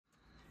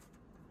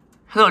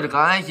Hello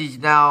guys, it's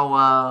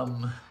now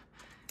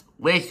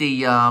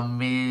Wednesday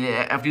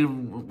after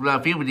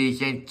film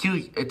this and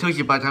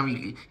Tuesday by the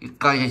time you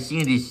guys have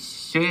seen this.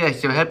 So yeah,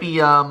 so happy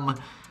hump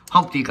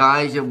day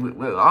guys.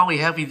 We're always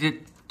happy to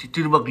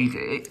do the work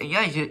week.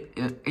 Yeah, as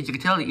you can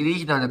tell, it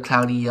is not a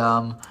cloudy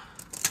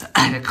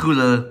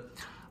cooler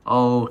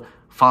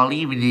fall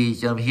evening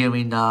here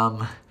in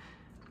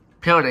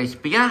Paradise.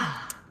 But yeah,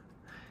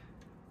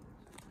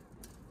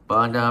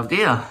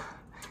 there.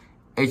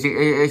 As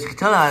you can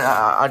tell,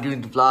 I'm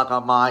doing the vlog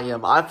on my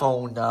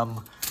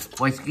iPhone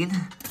my screen.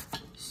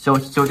 So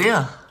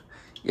there,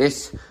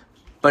 yes.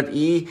 But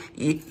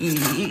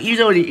even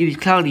though it is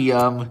cloudy,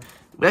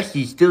 we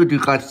actually still do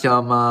got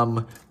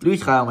some blue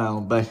sky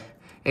around, but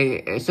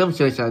some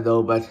sunshine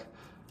though. But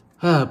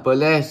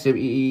less it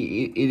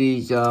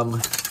is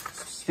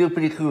still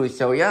pretty cool.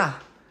 So yeah.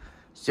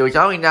 So it's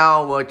only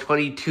now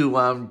 22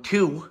 Oh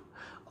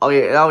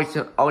yeah,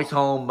 I was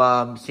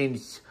home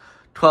since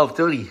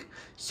 12:30.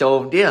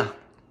 So yeah.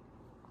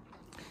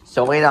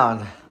 So wait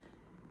on.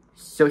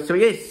 So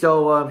yes.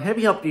 So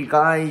happy help you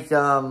guys.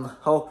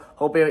 Hope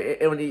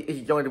everybody is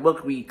enjoying the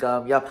work week.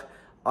 Yep.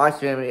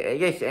 Awesome.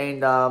 Yes, and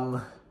you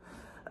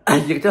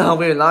can tell I'm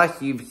very last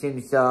year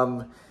since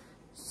I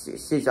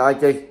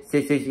just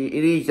since it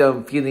is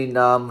feeling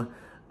a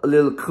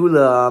little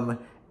cooler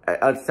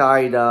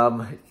outside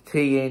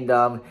today, and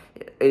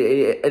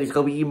it's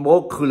gonna be even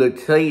more cooler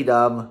today.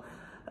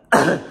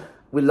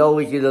 With low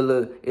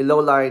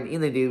lying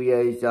in the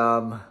areas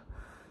around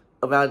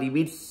the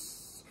mid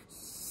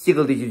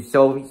single digits.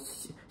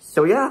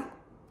 So yeah.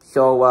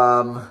 So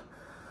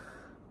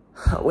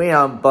but we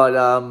are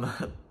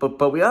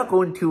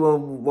going to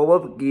warm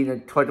up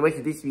again toward the rest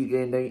of this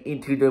weekend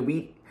into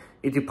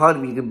part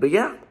of the weekend. But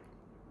yeah.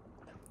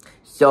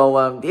 So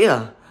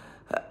yeah.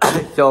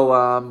 So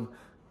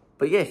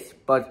but yes,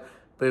 but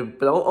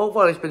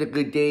overall it's been a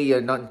good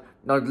day, not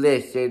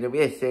less, and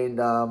yes, and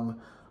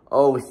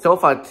so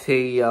far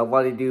today,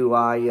 what I do,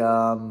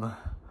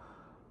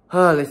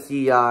 let's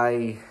see,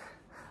 I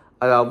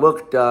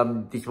worked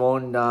this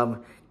morning.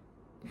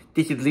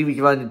 This is leaving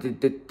around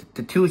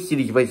the two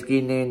cities basically,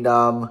 and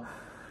I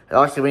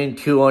also went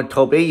to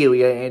Torbay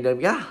area,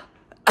 and yeah,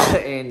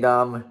 and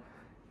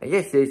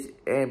yes,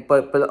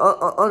 but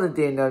other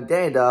than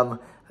that,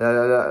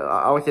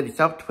 I was at the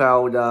shop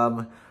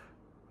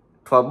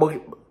for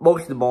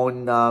most of the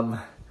morning,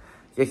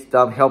 just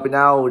helping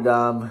out,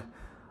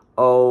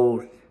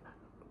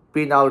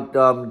 bring out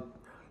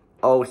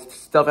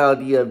stuff out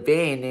of the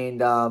van,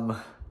 and I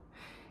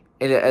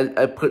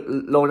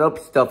load up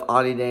stuff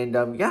on it,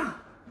 and yeah,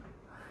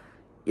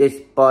 yes,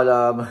 but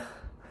on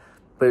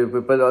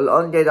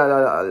that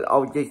I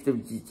was just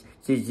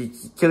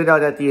chilling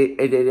out at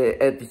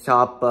the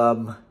shop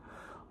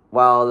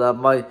while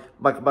my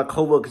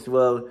coworkers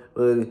were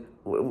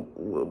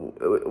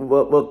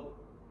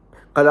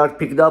got out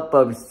picking up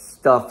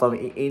stuff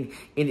in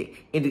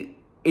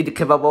the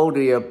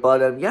Cambodia,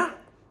 but yeah.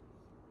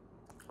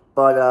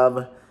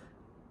 But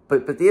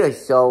yeah,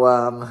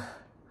 so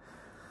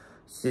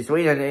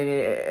Sweden,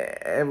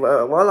 and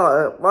while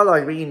I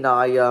was reading,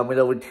 I went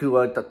over to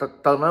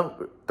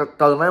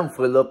Dalman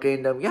for a look,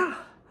 and yeah.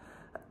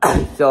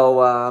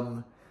 So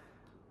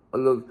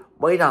look,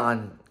 wait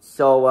on.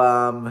 So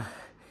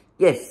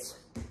yes,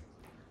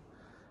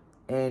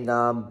 and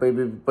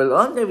but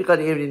on there we got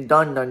everything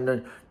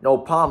done, no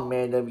problem,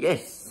 and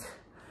yes.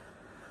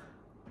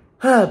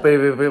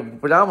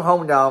 But I'm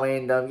home now,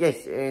 and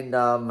yes,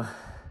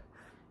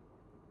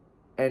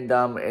 and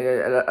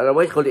I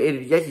was going to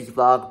edit yesterday's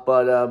vlog,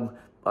 but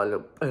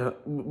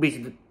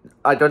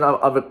I don't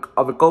have a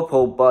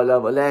GoPro, but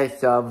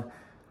alas, the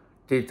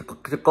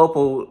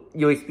GoPro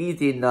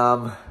USB in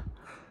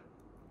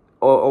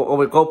or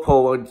the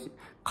GoPro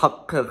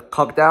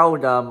cocked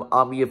down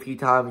on me a few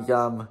times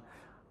when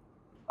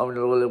I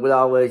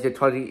was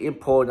trying to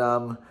import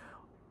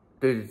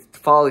the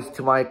files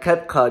to my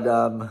CapCut,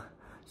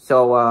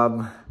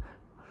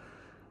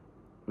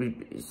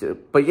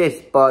 but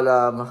yes, but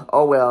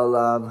oh well,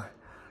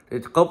 the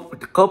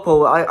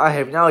GoPro I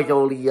have now is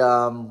only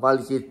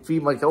well, it's 3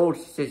 months old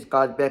since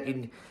got back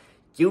in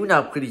June,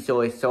 I'm pretty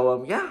sure.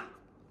 So yeah.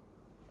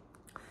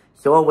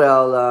 So oh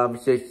well,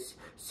 so it's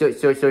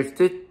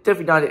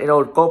definitely not an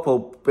old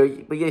GoPro,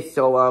 but yes.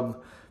 So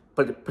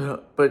but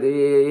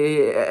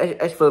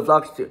as for the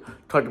vlogs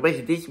toward the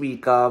rest of this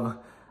week, I'll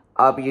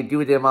be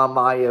doing them on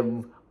my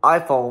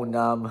iPhone,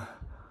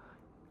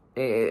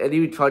 and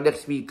even try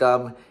next week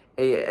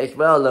as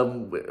well,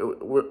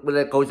 when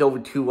it goes over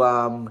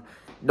to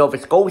Nova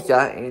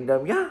Scotia, and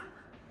yeah.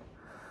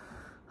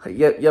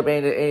 Yeah,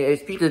 man. And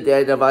speaking of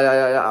that,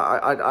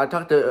 I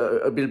talked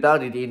a bit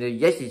about it in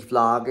yesterday's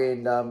vlog,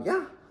 and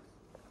yeah.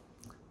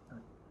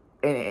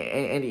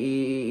 And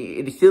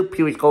it still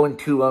appears going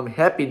to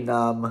happen.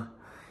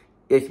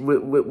 Yes,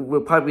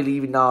 we're probably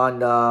leaving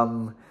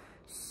on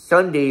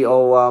Sunday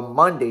or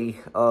Monday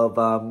of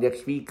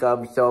next week.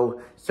 So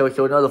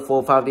another 4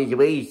 or 5 days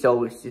away.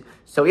 So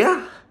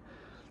yeah.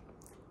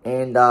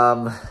 And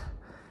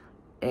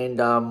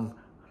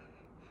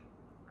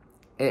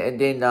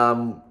then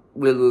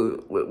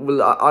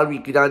will I'll be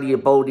down the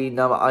boat in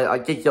I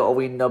just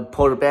over in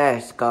Port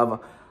Basque all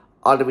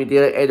the way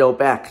there and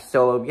back.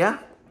 So yeah,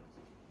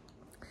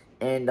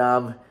 and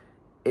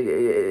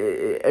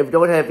if you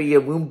don't have a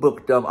room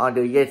booked on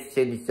there yet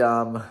since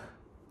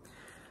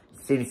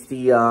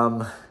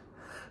the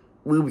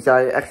rooms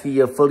are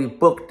actually fully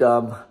booked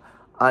on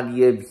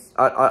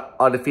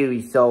the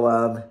ferry.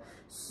 So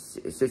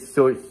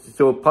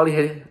so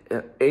probably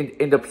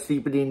end up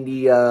sleeping in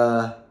the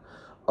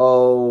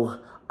on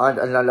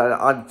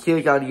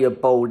chairs on the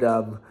boat.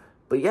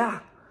 But yeah,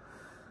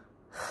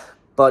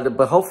 but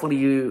hopefully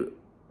you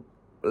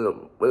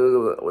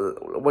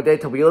what they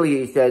told me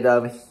earlier is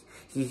that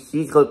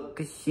she's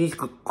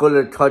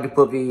gonna try to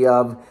book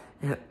a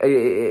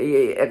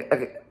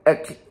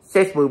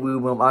accessible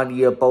room on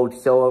the boat.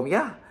 So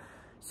yeah.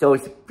 So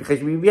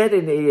because we had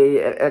an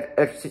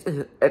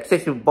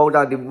accessible boat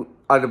on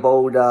the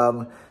boat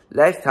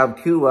last time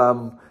too,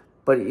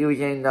 but it was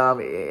an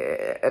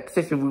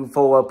accessible room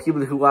for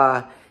people who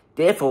are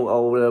deaf or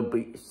older.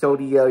 So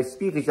the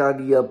speakers on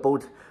the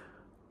boat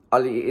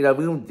in the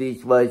room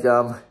this was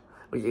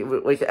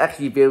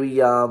actually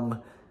very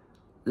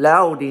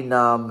loud in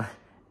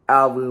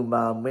our room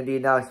when they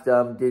announced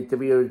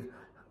that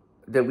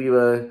we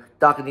were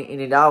talking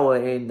in an hour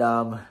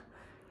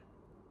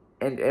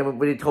and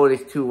everybody told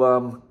us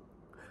to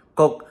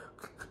go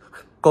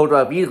to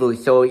our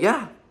vehicles. So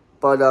yeah,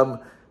 but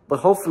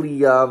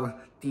hopefully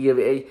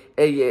the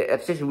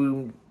accession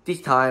room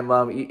this time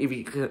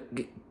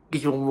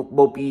this one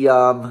won't be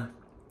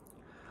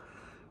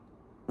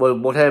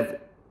won't have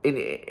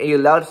any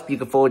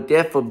loudspeaker for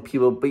deaf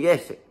people. But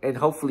yes, and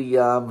hopefully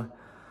it'll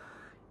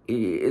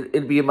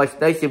be a much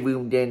nicer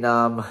room than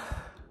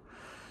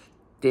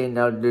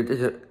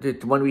the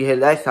one we had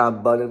last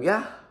time. But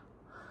yeah.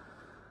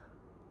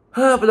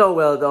 But oh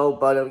well though,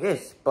 but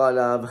yes, but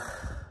on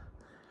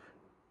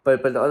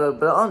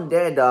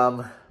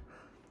that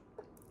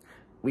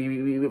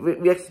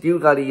we actually do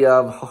got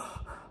a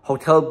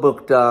hotel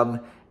booked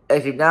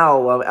as of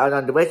now out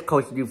on the west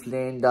coast of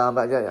Newfoundland.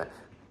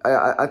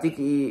 I think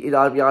it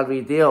ought to be on the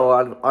way there or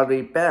on the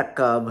way back.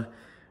 I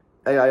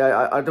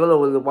don't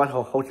know what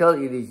hotel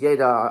it is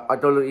yet. I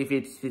don't know if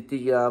it's the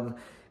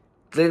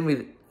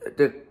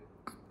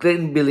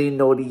Glenbillen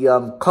or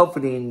the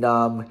Company in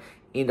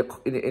the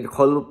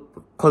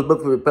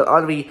Colbrook, but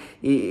only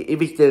if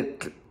it's the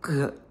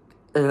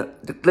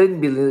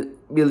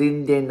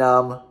Glenbillen,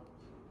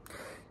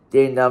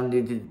 then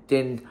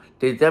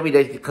that be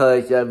nice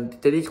because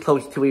that is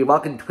close to a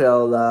walking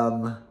trail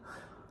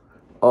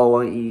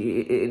or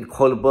in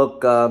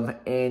Colbrook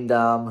and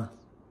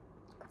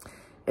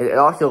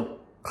also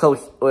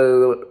close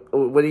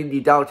within the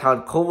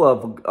downtown core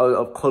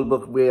of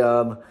Colbrook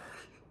where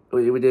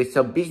there's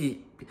some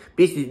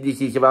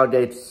businesses around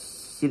that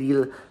city,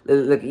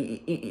 like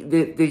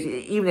there's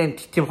even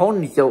Tim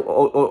Hortons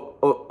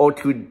or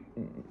two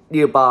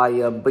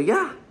nearby. But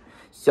yeah,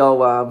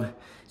 so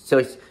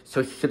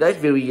that's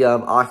very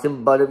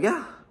awesome. But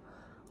yeah,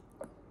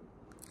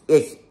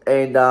 yes,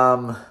 and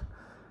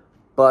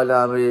but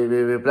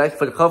thanks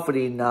for the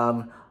comforting.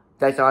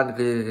 That's on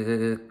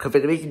the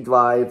Confederation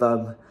Drive.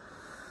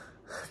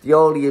 The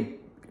only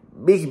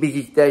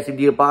busy station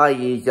nearby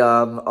is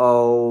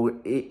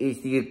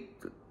is the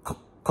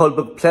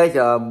Colbrook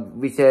Plaza,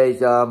 which has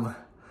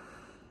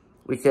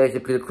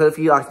quite a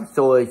few awesome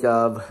stores,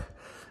 and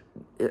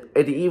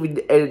even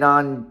added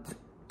on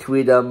to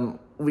it,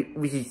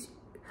 which is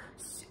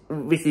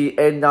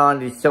added on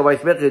the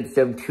Sunrise Records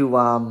to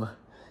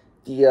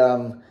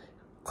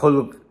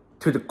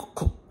the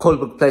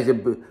Colbrook Plaza.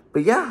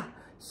 But yeah,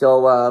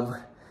 so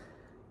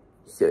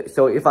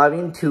if I'm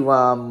into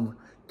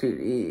to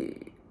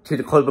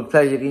the Colbrook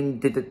Plaza, then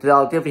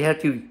I'll definitely have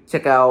to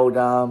check out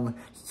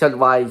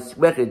Sunrise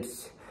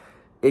Records.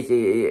 And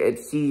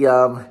see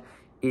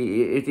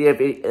if they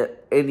have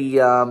any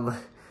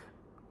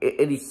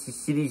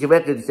CDs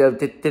records that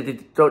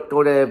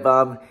don't have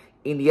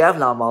in the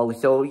Avalon Mall.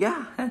 So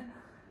yeah,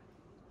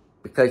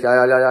 because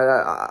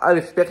I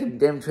expected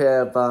them to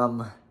have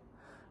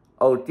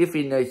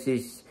different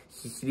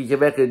CDs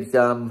records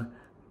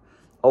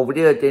over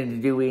there than to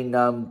do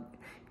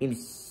in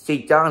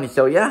St. John's.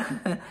 So yeah,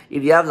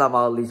 in the Avalon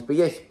Mall list. But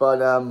yes,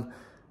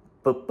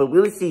 but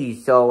we'll see.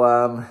 So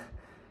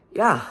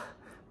yeah.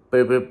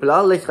 But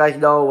I'll let you guys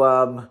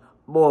know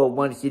more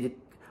once it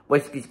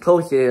gets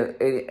closer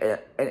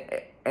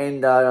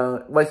and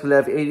once we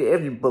have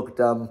everything booked.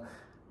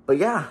 But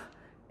yeah,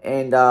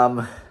 and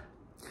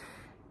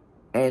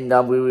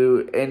we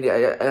will, and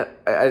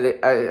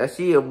I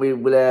see we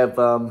will have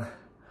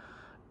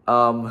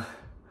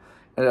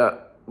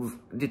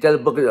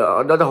book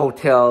another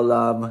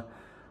hotel.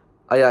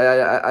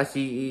 I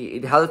see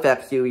in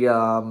Halifax area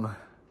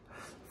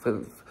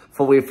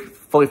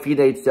for a few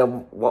days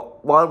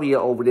while we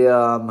are over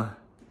there.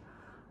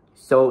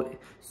 So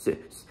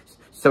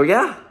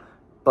yeah,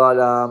 but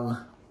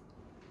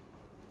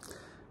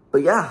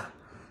yeah,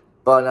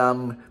 but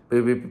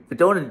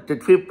during the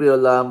trip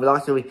we'll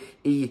also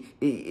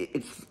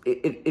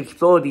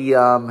explore the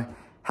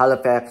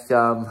Halifax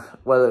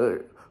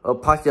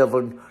positive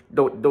on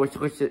Nova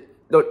Scotia,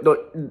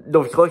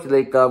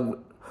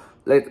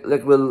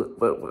 like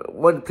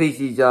one place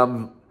is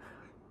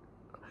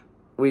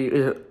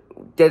we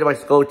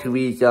Denmark go to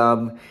is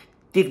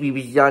Digby,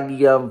 which is on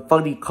the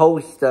funny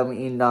coast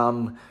in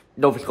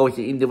Nova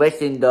Scotia, in the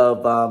west end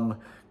of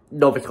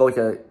Nova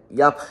Scotia.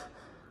 Yep,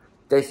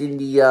 that's in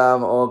the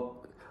or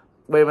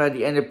right around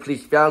the end of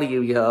Police Valley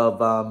area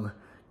of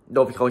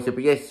Nova Scotia.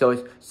 But yes, so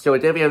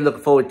definitely I'm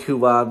looking forward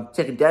to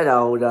checking that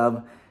out.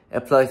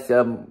 And plus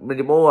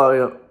many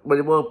more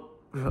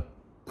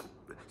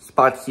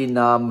spots in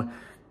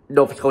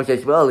Nova Scotia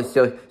as well.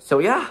 So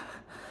yeah.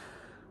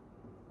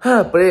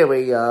 But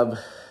anyway,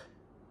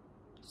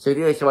 so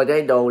yeah, so I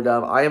did know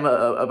I am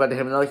about to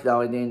have lunch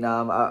now, and then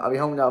I'll be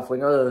home now for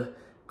another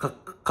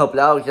couple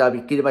hours. I'll be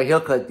getting my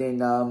haircut.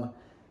 Then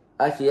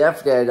actually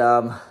after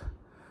that,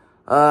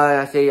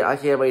 I see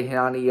everybody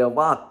on the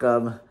walk.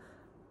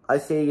 I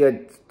see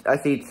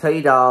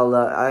T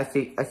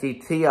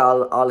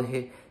all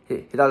hit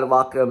on the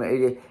walk.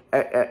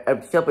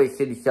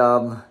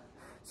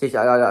 Since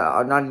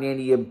I'm not in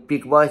any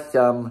big rush,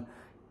 and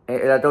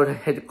I don't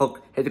have to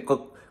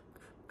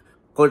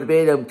go to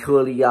bed too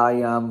early.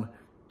 I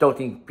don't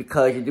think,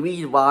 because the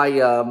reason why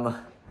I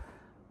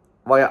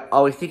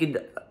was thinking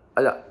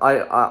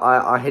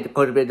I had to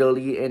go to bed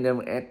early and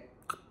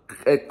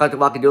got to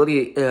work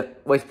early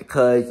was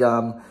because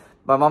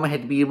my mom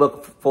had to be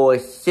work for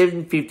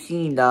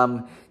 7:15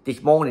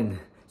 this morning,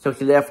 so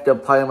she left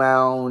probably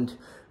around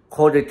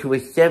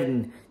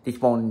 6:45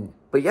 this morning.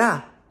 But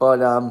yeah,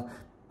 but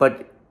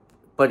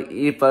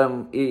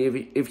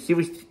if she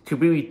was to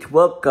be to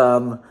work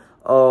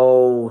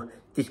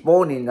this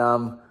morning,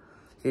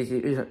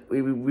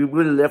 we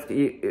would have left.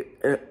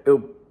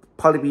 It'll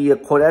probably be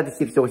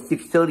 6:15 or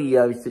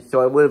 6:30.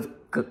 So I would have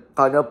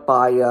gone up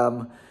by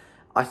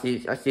I see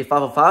 5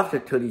 or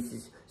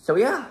 5:30. So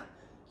yeah.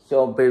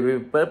 So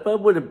but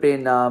would have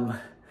been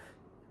a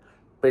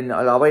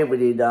lot way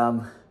with it.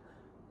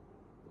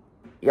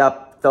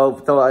 Yep.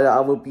 So I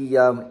will be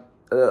a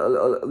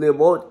little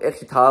more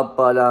extra time,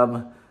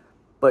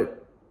 but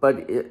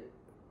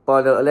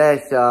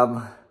unless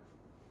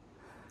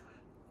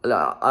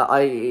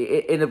I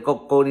end up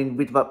going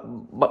with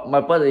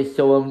my brother.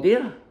 So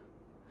there.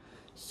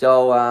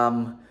 So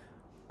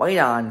wait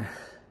on.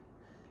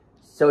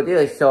 So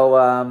there. So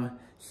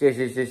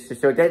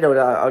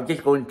that I'm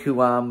just going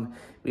to I'm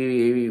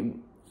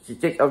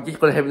just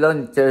gonna have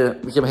lunch.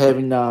 Which I'm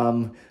having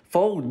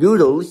pho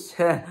noodles.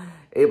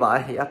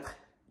 Yep.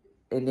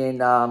 And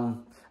then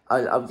I'm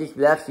just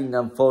relaxing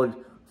for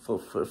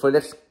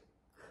next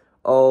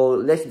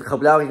less than a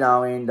couple hours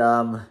now, and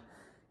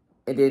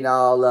then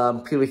I'll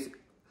pretty much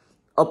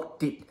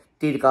update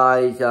the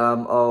guys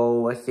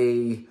I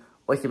see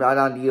what's out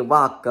on the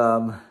walk,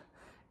 and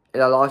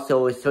I'll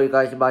also show you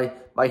guys my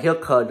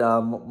haircut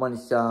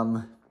once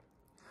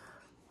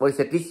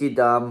this is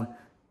done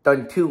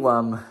too,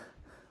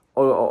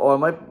 or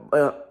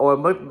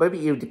maybe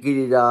even to get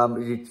it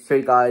show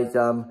you guys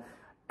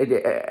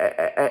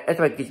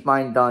after I get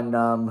mine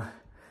done.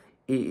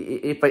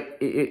 If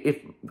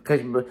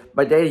because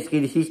my dad is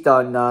getting his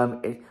done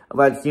around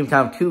the same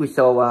time too,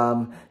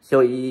 so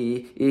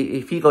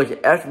if he goes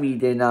after me,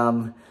 then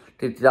I'll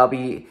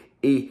be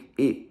it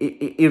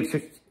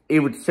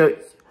would show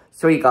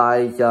you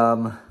guys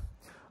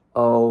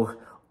while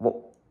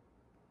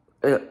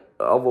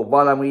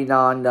I'm waiting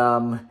on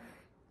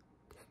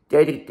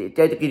dad to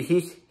get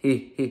his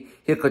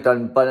haircut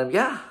done. But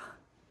yeah.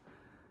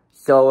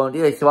 So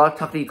yeah, so I'll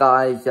talk to you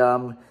guys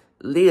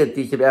later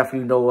this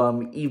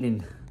afternoon,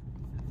 evening.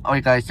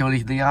 Alright guys, so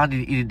it's the end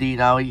of the day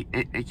now.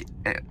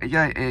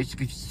 Yeah, as you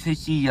can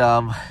see,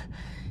 I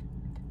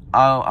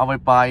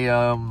went by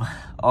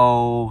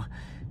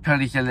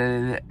Paradise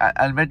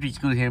Elementary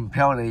School here in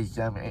Paradise,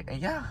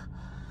 yeah.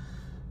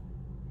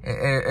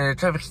 And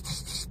traffic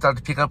started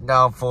to pick up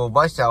now for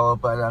rush hour,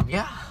 but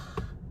yeah.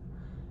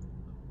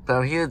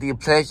 But here the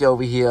place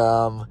over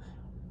here,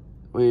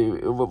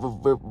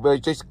 we're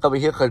just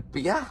coming here,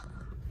 but yeah.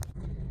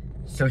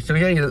 So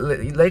yeah, you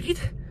like it?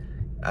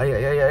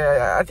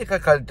 I think I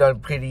got it done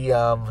pretty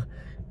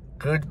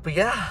good, but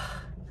yeah.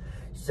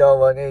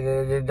 So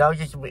now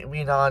just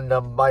waiting on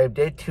my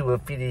update to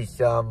finish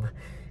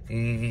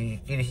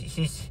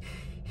his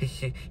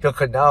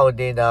canal, and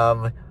then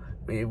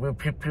we're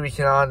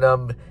preparing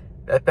on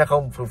back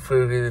home from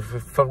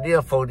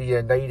there for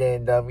the night,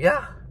 and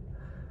yeah.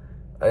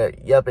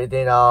 Yep, and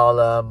then I'll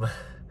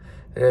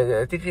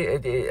I think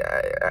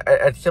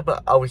at some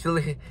I was still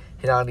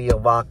hitting on the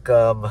walk,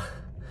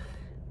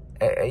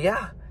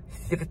 yeah.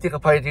 I think I'll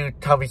probably do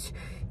Thomas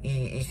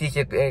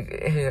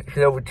head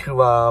over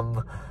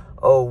to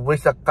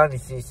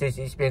Wisconsin, since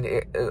it's been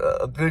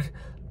a good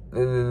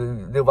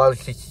little while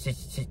since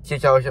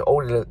I was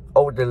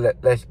over the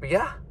last, but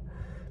yeah.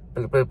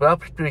 But I'll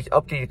pretty much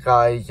update you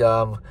guys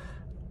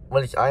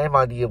once I am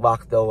on the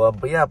walk though,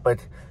 but yeah, but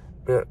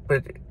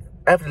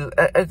after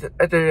I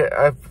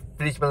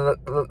finished my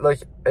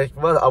lunch as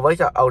well, I was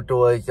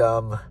outdoors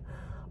I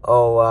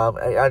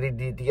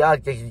did the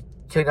yard, just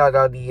check out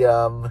on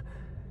the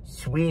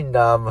Sweden, in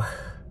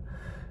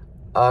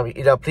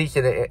our place,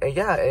 and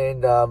yeah,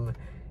 and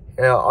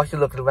also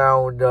looking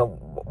around,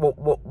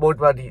 more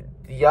about the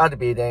yard a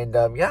bit, and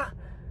yeah,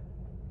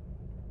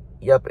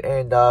 yep,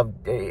 and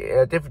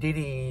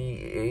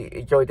definitely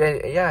enjoyed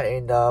that, yeah,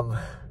 and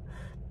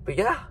but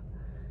yeah,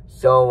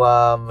 so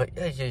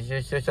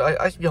yeah, so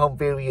I should be home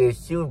very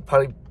soon,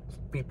 probably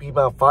be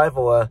about 5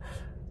 or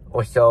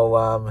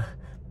so,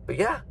 but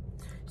yeah,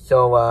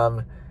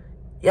 so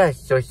yeah,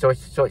 so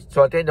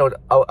on that note,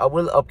 I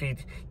will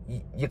update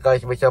you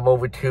guys when I'm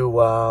over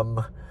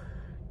to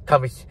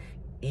Thomas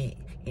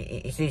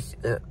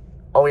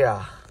oh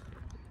yeah.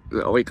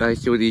 Alright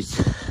guys, so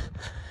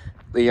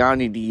they are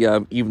in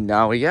the even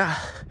now, yeah.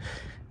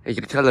 As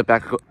you can tell,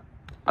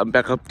 I'm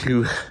back up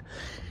to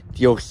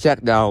the old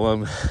shack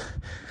now.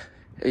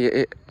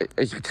 As you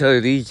can tell,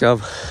 these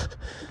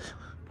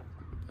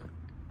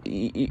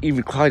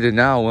even quieter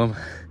now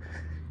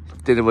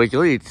than it was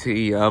earlier.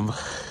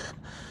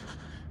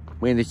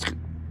 When the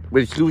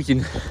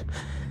exclusion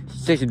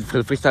session for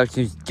the first time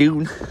since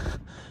June.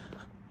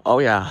 Oh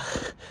yeah,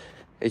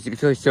 as you can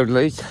tell, some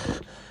late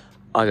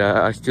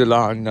are still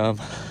on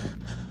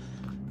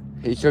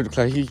it's sort of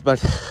classes,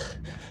 but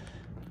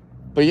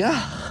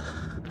yeah,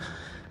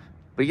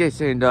 yes,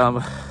 and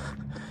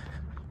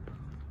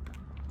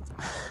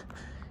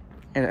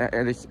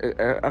it's,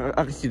 I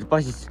can see the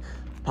buses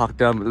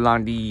parked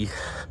along the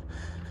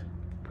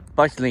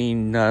bus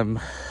lane from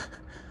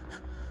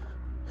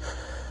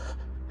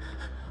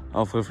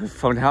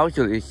the house.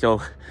 So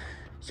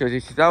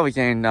this is always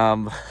in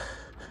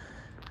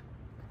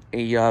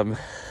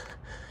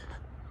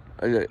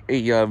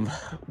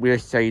real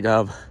estate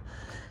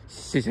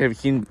since I've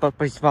seen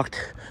buses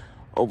parked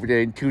over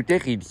there in 2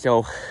 decades.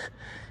 So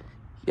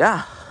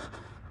yeah,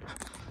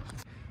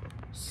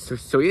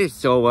 so yeah,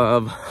 so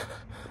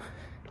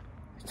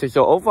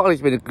overall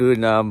it's been a good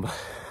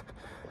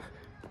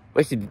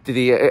listen to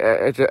the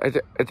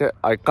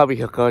I cover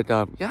here, cause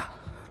yeah.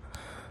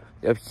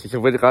 Yep, so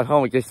when I got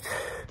home, I just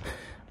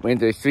went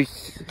to the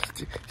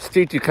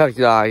street to catch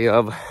I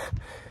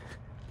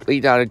lay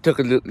down and took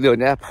a little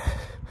nap,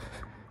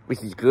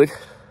 which is good.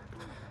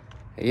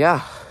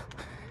 Yeah,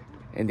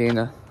 and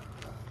then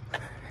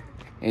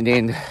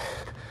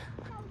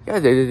yeah,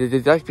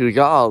 the nice to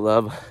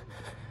y'all.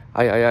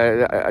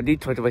 I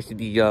did try to rest of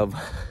the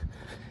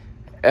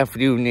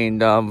afternoon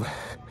and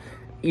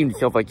evening,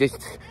 so I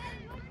just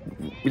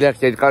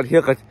relaxed and got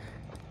here. Cause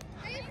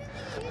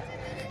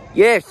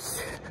yes.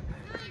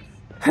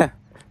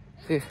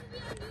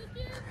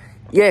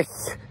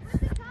 Yes,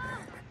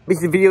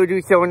 Mr. Video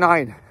Do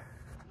 79.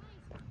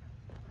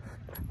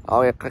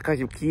 Oh yeah, cause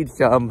some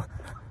kids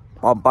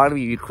bombarding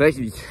me with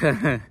questions.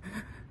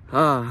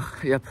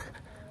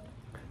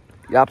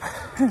 Yep.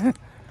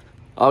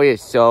 Oh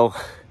yes, so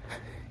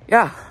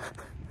yeah.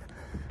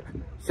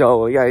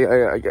 So yeah,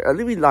 I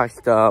really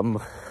lost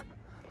what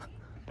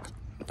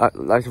I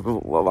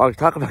was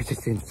talking about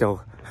just then. So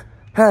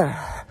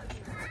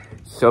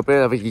so I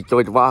really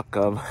enjoyed the walk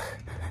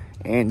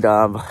and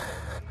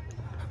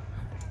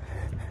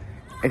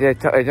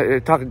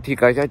talking to you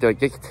guys, I had to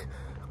just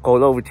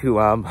go over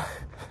to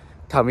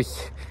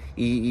Thomas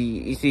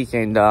EC's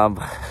and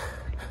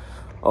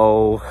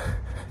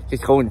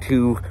just going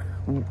to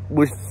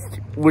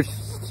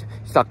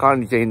Woodstock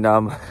and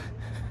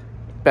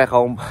back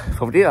home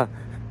from there.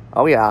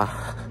 Oh yeah.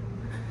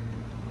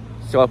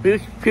 So I'm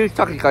talking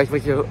to you guys,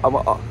 but I'm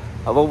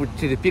over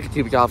to the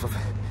picture off of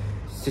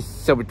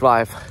Summit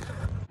Drive.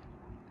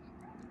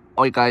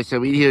 Alright guys, so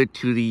we're here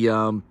to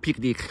the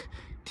picnic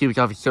team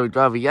of Summit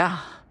Drive, yeah.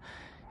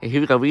 And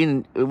here we got a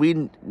really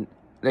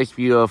nice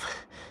view of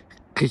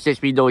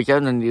Kissimmee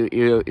Ocean and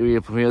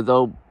area from here,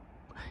 though.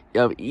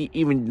 Yeah,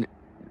 even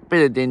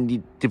better than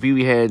the view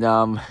we had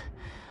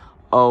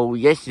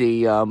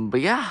yesterday.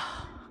 But yeah.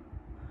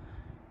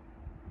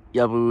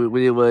 Yeah, but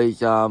it was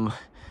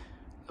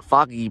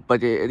foggy,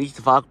 but at least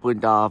the fog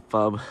went off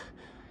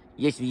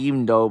yesterday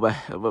evening though. But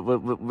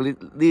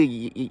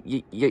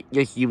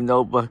yesterday evening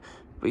though. But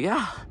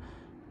yeah.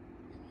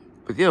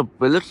 But yeah,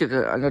 but it looks like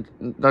I'm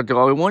not the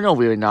only one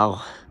over here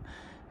now.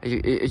 As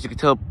you can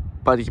tell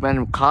by this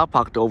random car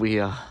parked over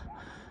here.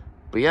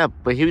 But yeah,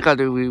 but here we got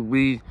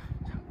the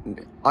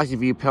awesome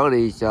view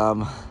paradise.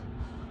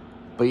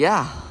 But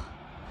yeah,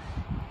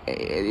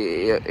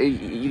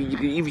 you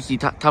can even see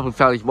top of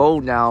Valley's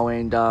Road now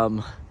and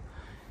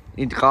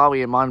in the car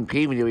and modern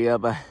pavement area.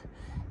 But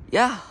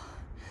yeah,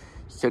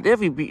 so there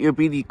will be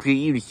really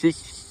clear. See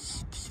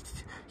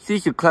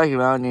some clouds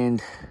around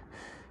and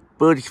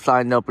birds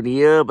flying up in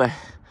the air. But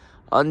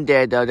on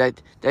there,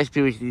 that's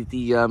previously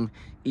the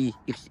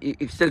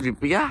extension.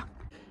 But yeah.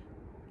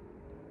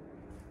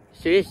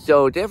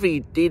 So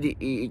definitely did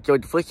enjoy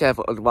the first half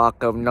of the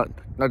walk.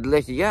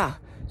 Nonetheless, yeah.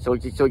 So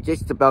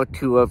just about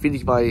to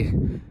finish my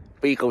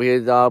break over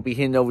here. I'll be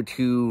heading over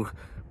to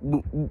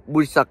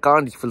Woodstock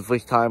Gardens for the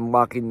first time,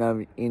 walking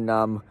in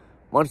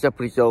Monster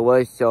pretty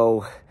sure.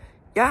 So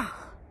yeah.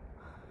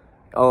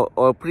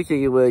 Oh, pretty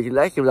sure it was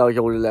last year when I was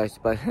over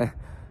last, but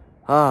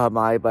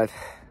but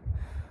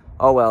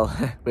Oh well,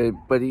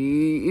 but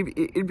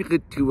it'd be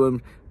good to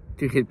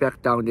head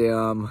back down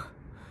there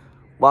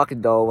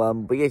walking though,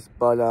 but yes,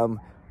 but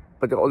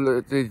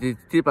the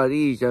tip of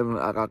these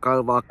I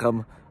gotta walk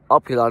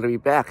uphill all the way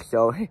back,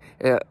 so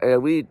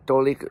we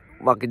don't like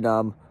walking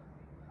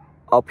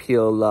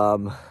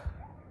uphill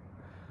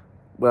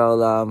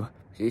well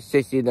it's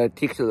just it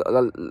takes a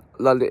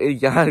lot of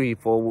energy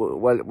for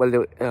well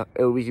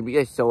we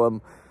yes, so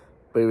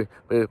but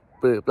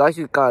I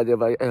should God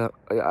I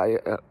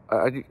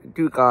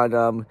do got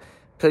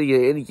plenty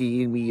of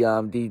energy in me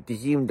the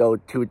gym though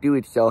to do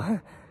it, so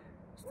I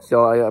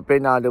better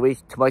not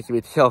waste too much of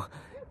it, so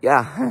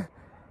yeah.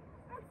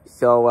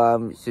 So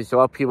I'll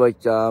pretty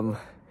much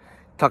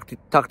talk to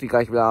you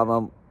guys when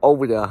I'm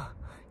over there.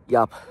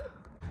 Yup.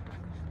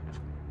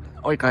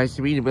 Alright guys,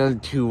 we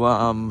went to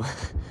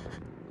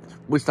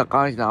Woodstock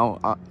guys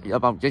now.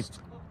 Yup, I'm just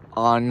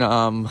on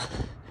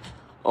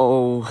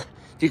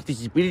this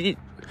is Billy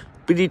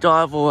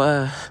Drive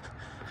or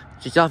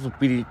just off of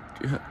Billy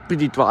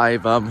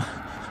Drive, but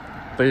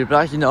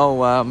as you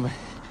know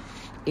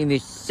in a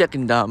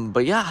second,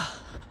 but yeah.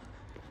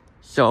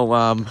 So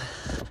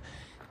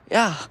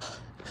yeah.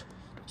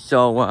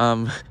 So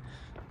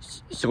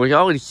we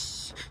already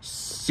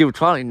still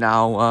trying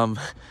now.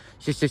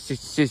 Just the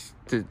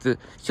the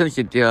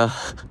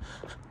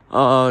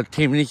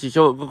 10 minutes or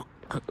so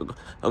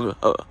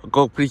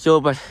go pretty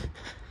sure, but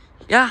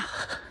yeah.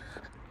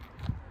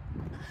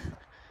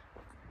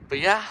 But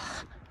yeah.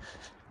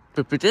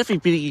 But definitely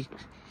pretty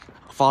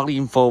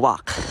falling for a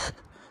walk.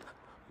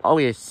 Oh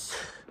yes.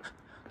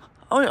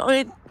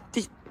 Oh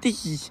this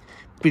is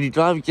Billy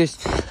Drive,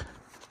 just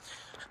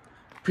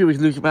pretty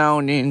much look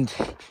around and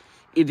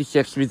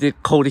intersects with the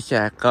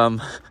cul-de-sac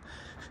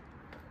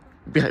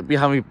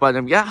behind me,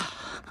 but yeah.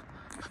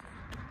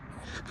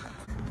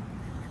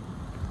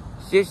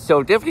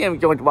 So definitely I'm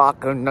going to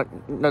walk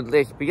not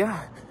less, but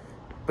yeah.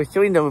 But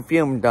still never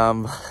filmed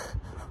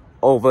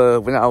over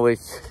when I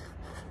was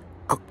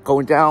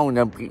going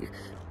down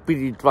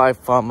Billy Drive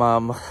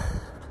from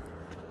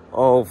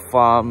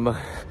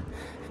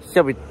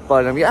Summit,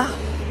 but yeah.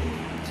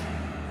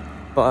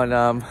 But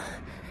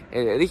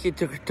at least it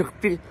took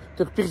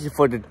pictures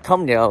for the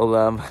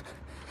thumbnail,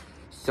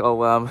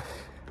 so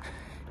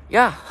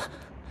yeah.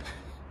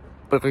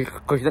 But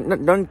because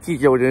none of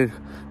these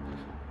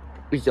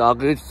is all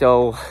good,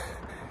 so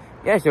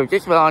yeah. So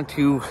just went on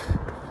to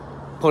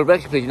Port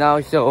Place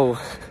now, so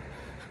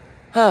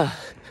yeah.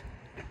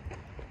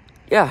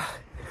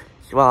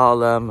 So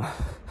I'll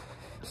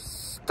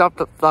stop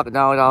the vlog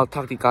now and I'll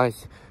talk to you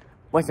guys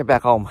once I'm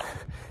back home.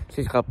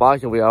 Since got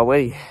bars away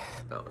already.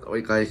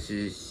 Alright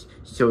guys,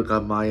 so I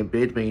got my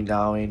bed right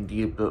now and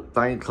the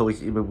fine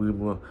clothes in my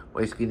room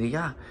was skinny,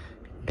 yeah.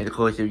 And of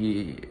course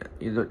you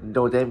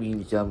know what that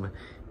means,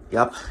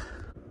 yup,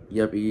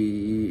 it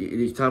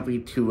is time for me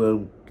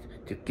to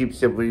keep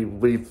myself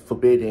ready for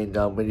bed and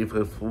ready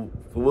for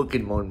work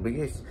in the morning, but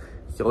yes.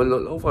 So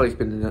overall it's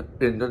been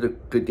another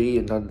good day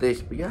and another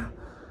this, but yeah.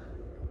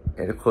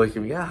 And of course,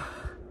 yeah.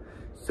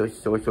 So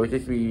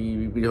just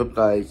we hope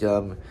guys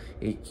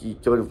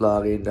enjoy the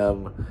vlog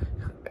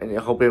and I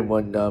hope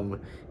everyone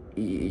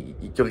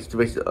enjoys the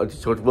rest of the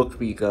short work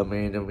week,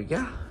 and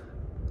yeah.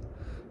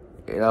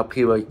 And I'll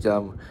pretty much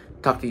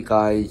talk to you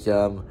guys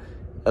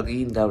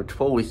again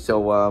tomorrow,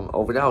 so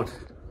over and out.